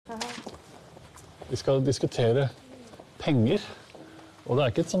Vi skal diskutere penger. Og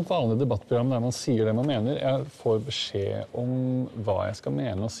det ikke et sånt vanlig debattprogram der man sier det man mener. Jeg får beskjed om hva jeg skal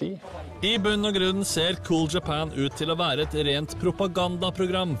mene og si. I bunn og grunn ser Cool Japan ut til å være et rent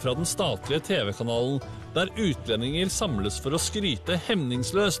propagandaprogram fra den statlige TV-kanalen, der utlendinger samles for å skryte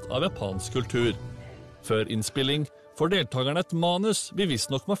hemningsløst av japansk kultur. Før innspilling får deltakerne et manus vi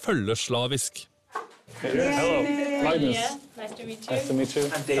visstnok må følge slavisk. Hello, Magnus. Nice to meet you. Nice to meet you.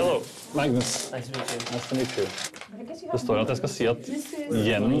 Hello, Magnus. Nice to meet you. Nice to meet you. Det står at jeg skal si at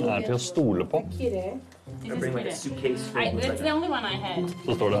yen til å stole på. That's the only one I had.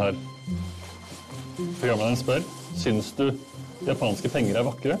 Så står det her. Programlederen spør, syns du japanske penger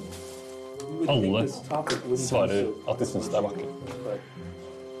vakre? Alle svarer at de syns det vakre.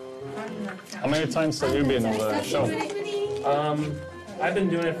 How many times have you been on the show? I've been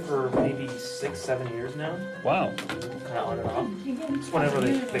doing it for maybe 6-7 years now. Wow. Kind of on and off. Just whenever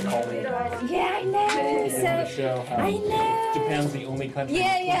they call me. Yeah, I know. The show. I know. Japan's the only country.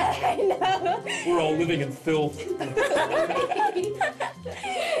 Yeah, I know. We're all living in filth.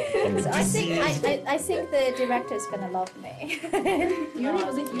 So I think the director is gonna love me. Jeg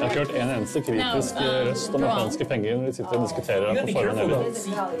har ikke hørt en eneste kritisk røst om japanske penger når de sitter og diskuterer det på forhånd heller.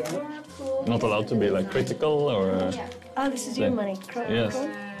 Not allowed to be like critical or... Oh, this is your money. Yes.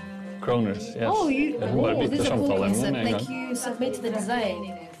 Kroners, yes. Oh, this is a cool concept. Like you submit the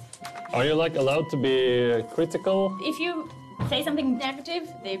design. Are you like allowed to be critical? If you say something negative,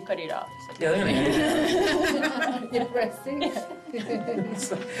 they cut it off. Yeah, they're gonna Depressing.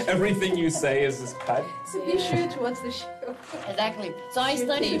 So everything you say is just cut. So be sure to watch the show. Exactly. So I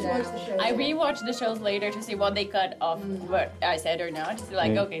studied. I rewatched the shows later to see what they cut off, what I said or not. To see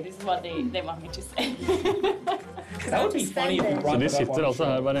like, okay, this is what they want me to say. That would be funny if you Så brought de it up sitter on altså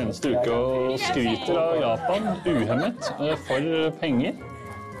her hver eneste uke og skryter av Japan uhemmet for penger.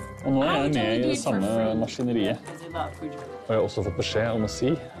 Og nå jeg med i det samme maskineriet. Og jeg har også fått beskjed om å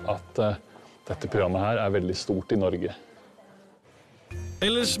si at dette programmet her veldig stort i Norge.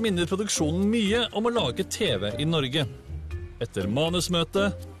 Ellers minner produksjonen mye om å lage TV i Norge. Etter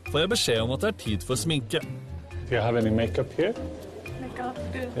manusmøte får jeg beskjed om at det tid for sminke. Do you have any makeup here? Makeup.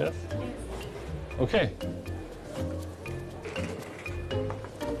 Yes. Okay.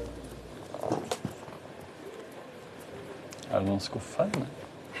 Det noen skuff her?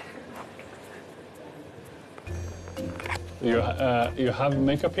 You have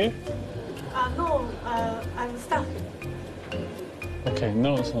makeup here? No, I'm staff. Okay,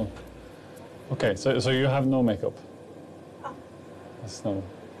 no, so... Okay, so you have no makeup? That's no...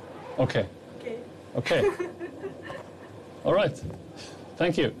 Okay. Okay. All right.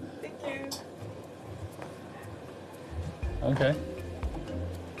 Thank you. Thank you. Okay.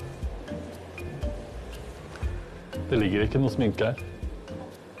 Det ligger ikke noe sminke her.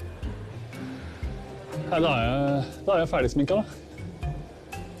 Nei, da jeg ferdig sminka da.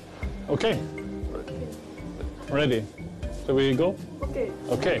 Okay. Ready? Shall we go? Okay.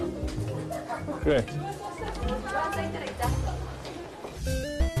 Okay. Great.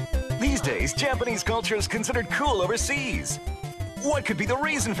 These days, Japanese culture is considered cool overseas. What could be the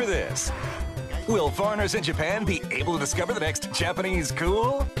reason for this? Will foreigners in Japan be able to discover the next Japanese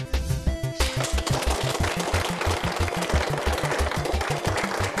cool?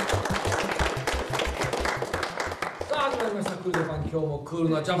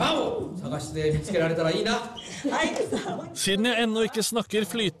 Siden jeg ennå ikke snakker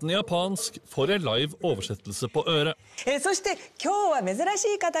flytende japansk, får jeg live oversettelse på øret. そして今日は珍し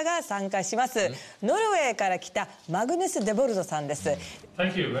い方が参加します。ノルウェーから来たマグヌス・デボルドさんです。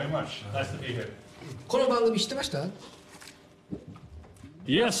 Thank you very much. Nice to be here. この番組知ってました？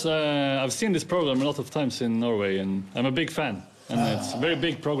 Yes, I've seen this program a lot of times in Norway, and I'm a big fan. And it's a very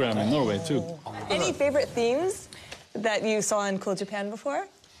big program in Norway, too. Any favorite themes that you saw in Cool Japan before?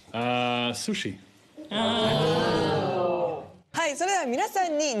 Sushi. はい、それでは皆さ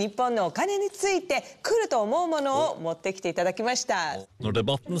んに日本のお金について来ると思うものを持ってきていただきました。 Når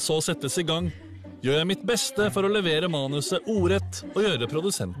debatten så settes i gang, gjør jeg mitt beste for å levere manuset ordrett og gjøre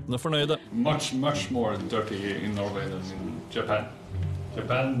produsentene fornøyde. Much more dirty in Norway than in Japan.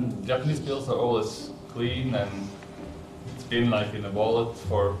 Japanese bills are always clean and it's been like in a wallet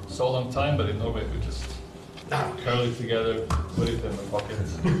for so long time, but in Norway we just curl it together, put it in the pocket.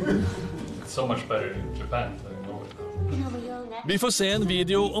 It's so much better in Japan than in Norway. Vi får se en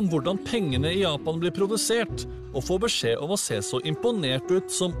video om hvordan pengene i Japan blir produsert, og får beskjed om å se så imponert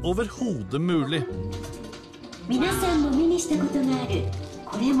ut som overhodet mulig. 皆さんも目にしたことがある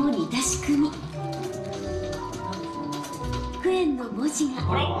これも似た仕組み。クエンの文字が。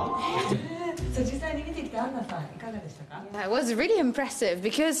It was really impressive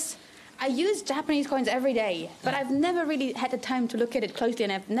because I use Japanese coins every day, but I've never really had the time to look at it closely,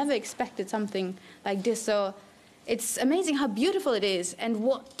 and I've never expected something like this. So it's amazing how beautiful it is, and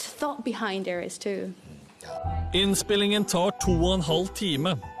what thought behind there is too. Innspillingen tar 2,5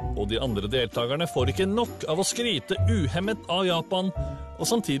 timer, og de andre deltakerne får ikke nok av å skryte uhemmet av Japan, og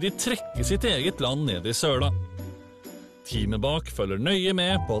samtidig trekke sitt eget land ned I søla. Teamet bak følger nøye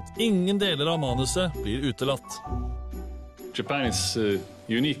med på at ingen deler av manuset blir utelatt. Japan is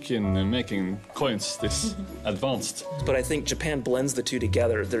unique in making coins this advanced. But I think Japan blends the two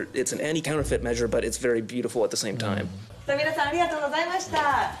together. It's an anti-counterfeit measure, but it's very beautiful at the same time. 皆さんありがとうございまし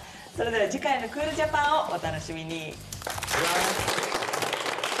た。それでは次回のクールジャパンをお楽しみに。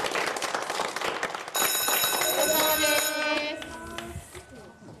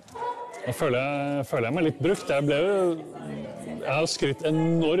Jeg føler meg litt brukt. Jeg har skrytt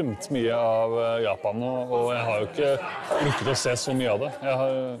enormt mye av Japan, og jeg har jo ikke rukket å se så mye av det.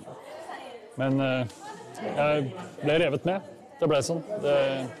 Men jeg ble revet med. Det ble sånn.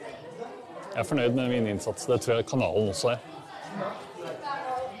 Jeg fornøyd med min innsats. Det tror jeg kanalen også